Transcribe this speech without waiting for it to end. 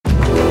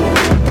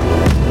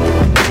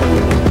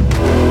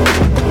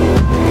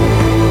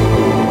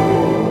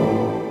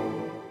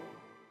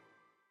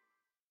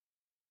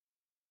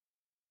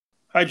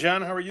Hi,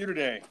 John. How are you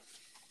today?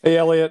 Hey,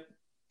 Elliot.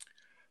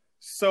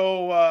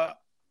 So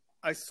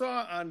I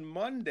saw on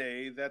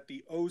Monday that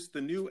the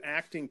new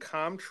acting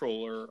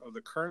comptroller of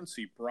the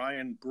currency,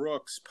 Brian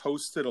Brooks,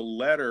 posted a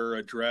letter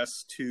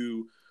addressed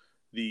to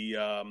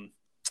the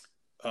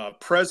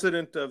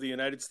president of the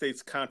United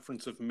States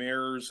Conference of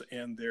Mayors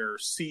and their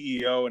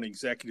CEO and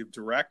executive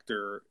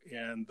director.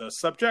 And the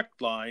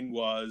subject line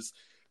was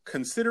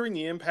considering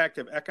the impact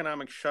of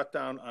economic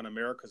shutdown on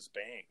America's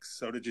banks.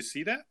 So did you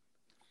see that?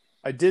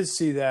 I did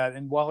see that.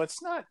 And while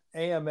it's not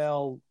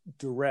AML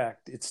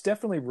direct, it's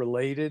definitely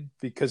related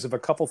because of a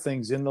couple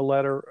things in the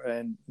letter.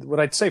 And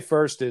what I'd say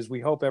first is we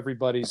hope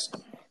everybody's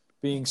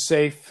being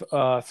safe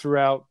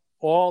throughout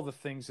all the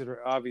things that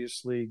are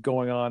obviously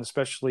going on,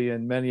 especially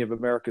in many of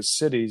America's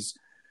cities.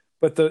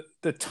 But the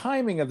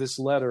timing of this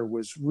letter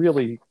was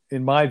really,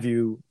 in my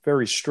view,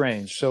 very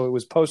strange. So it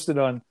was posted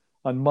on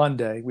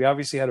Monday. We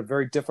obviously had a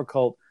very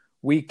difficult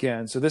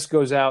weekend. So this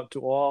goes out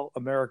to all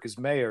America's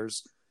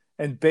mayors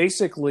and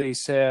basically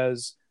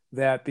says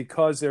that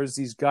because there's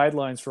these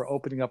guidelines for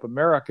opening up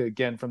America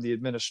again from the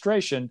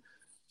administration,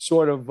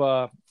 sort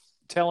of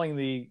telling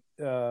the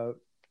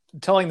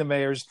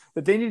mayors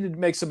that they needed to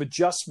make some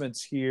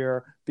adjustments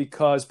here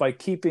because by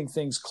keeping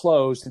things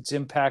closed, it's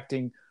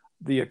impacting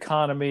the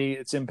economy,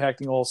 it's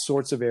impacting all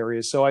sorts of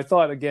areas. So I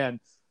thought, again,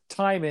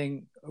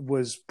 timing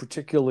was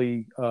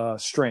particularly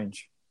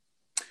strange.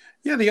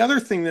 Yeah, the other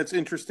thing that's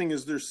interesting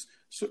is there's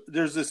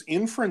this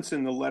inference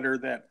in the letter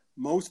that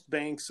most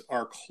banks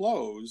are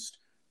closed,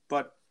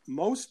 but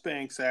most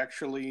banks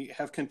actually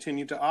have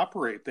continued to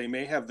operate. They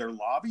may have their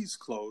lobbies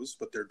closed,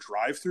 but their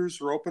drive-throughs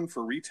are open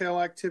for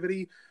retail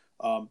activity.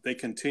 They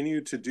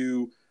continue to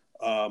do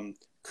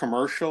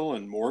commercial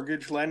and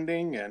mortgage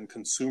lending and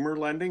consumer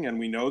lending, and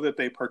we know that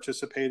they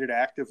participated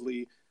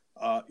actively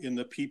in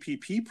the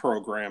PPP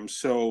program.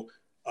 So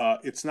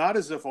it's not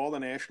as if all the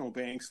national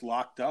banks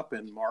locked up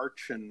in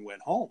March and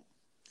went home.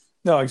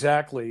 No,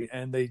 exactly,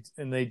 and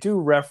they do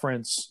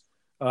reference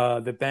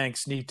that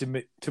banks need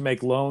to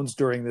make loans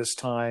during this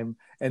time,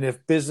 and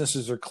if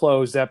businesses are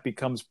closed, that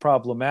becomes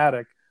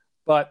problematic.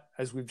 But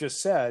as we've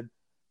just said,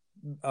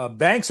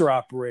 banks are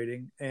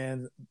operating,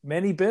 and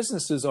many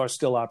businesses are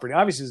still operating.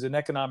 Obviously, it's an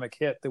economic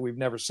hit that we've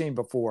never seen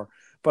before,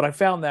 but I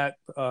found that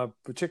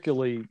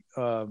particularly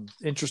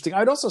interesting.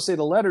 I'd also say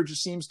the letter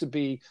just seems to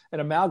be an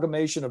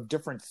amalgamation of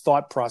different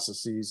thought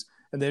processes,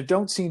 and they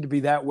don't seem to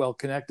be that well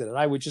connected. And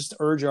I would just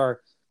urge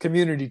our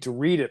community to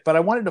read it. But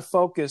I wanted to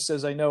focus,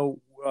 as I know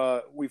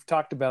we've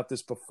talked about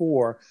this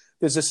before.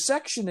 There's a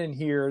section in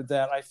here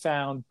that I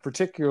found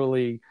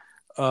particularly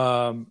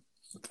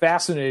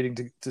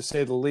fascinating, to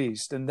say the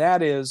least, and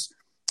that is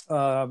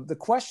the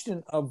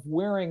question of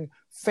wearing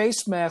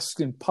face masks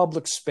in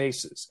public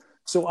spaces.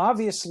 So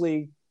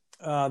obviously,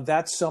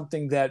 that's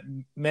something that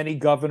many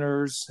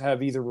governors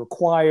have either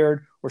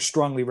required or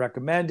strongly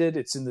recommended.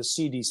 It's in the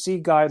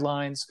CDC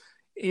guidelines,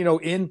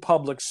 in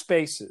public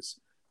spaces.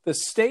 The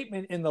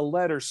statement in the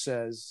letter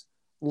says,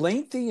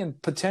 lengthy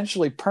and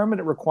potentially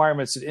permanent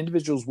requirements that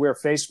individuals wear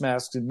face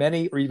masks in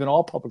many or even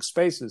all public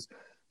spaces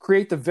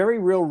create the very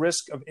real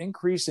risk of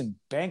increase in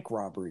bank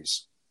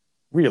robberies.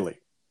 Really?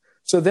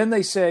 So then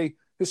they say,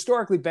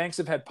 historically, banks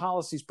have had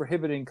policies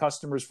prohibiting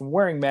customers from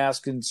wearing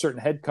masks and certain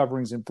head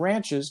coverings in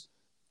branches.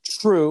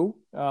 True.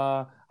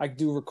 I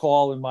do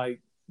recall in my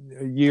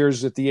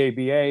years at the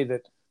ABA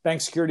that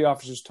bank security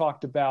officers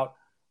talked about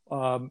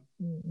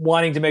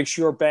wanting to make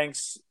sure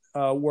banks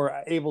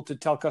were able to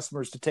tell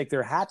customers to take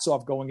their hats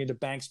off going into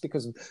banks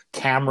because of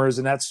cameras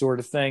and that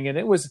sort of thing. And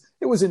it was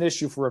an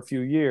issue for a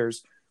few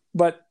years.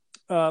 But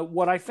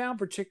what I found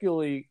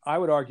particularly, I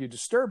would argue,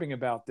 disturbing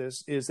about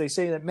this is they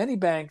say that many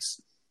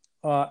banks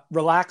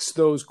relaxed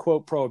those,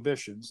 quote,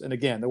 prohibitions. And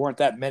again, there weren't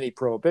that many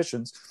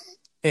prohibitions.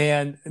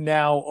 And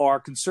now are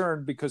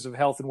concerned because of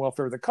health and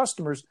welfare of the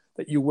customers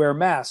that you wear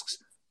masks.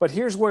 But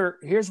here's where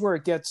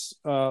it gets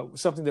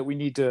something that we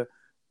need to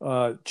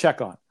check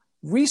on.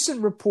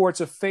 Recent reports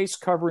of face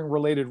covering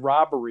related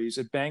robberies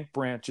at bank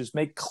branches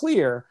make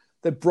clear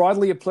that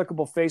broadly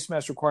applicable face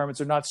mask requirements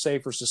are not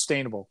safe or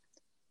sustainable.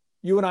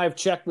 You and I have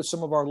checked with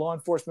some of our law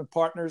enforcement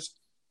partners.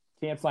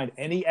 Can't find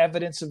any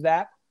evidence of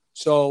that.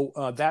 So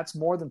that's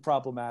more than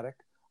problematic.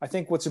 I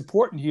think what's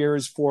important here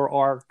is for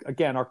our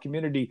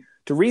community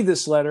to read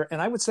this letter.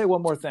 And I would say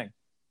one more thing.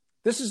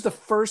 This is the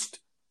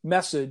first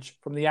message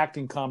from the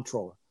acting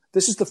comptroller.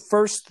 This is the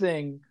first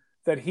thing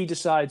that he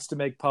decides to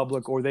make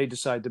public or they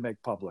decide to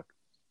make public.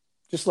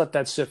 Just let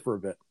that sit for a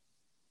bit.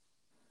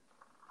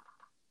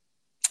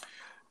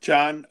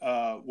 John,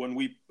 when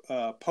we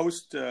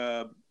post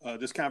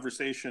this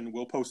conversation,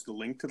 we'll post the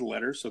link to the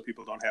letter so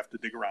people don't have to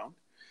dig around.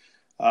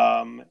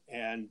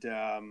 And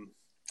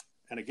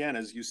again,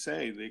 as you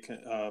say,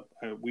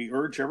 we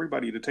urge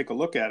everybody to take a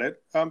look at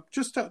it,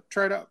 just to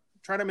try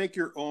to make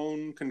your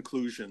own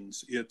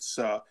conclusions. It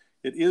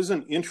is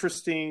an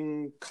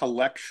interesting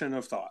collection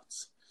of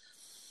thoughts.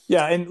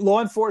 Yeah, and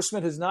law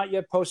enforcement has not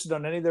yet posted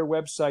on any of their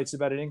websites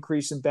about an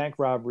increase in bank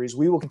robberies.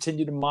 We will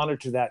continue to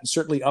monitor that and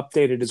certainly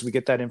update it as we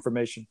get that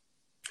information.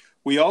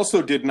 We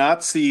also did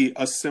not see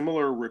a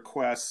similar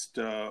request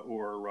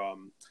or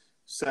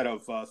set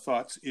of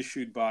thoughts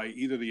issued by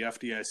either the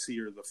FDIC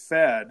or the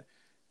Fed.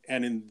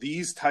 And in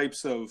these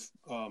types of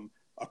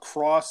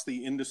across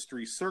the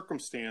industry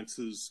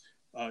circumstances,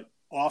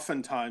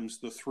 oftentimes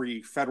the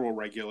three federal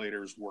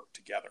regulators work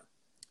together.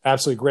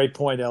 Absolutely. Great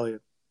point,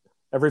 Elliot.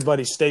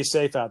 Everybody stay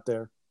safe out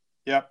there.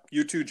 Yep.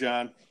 You too,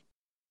 John.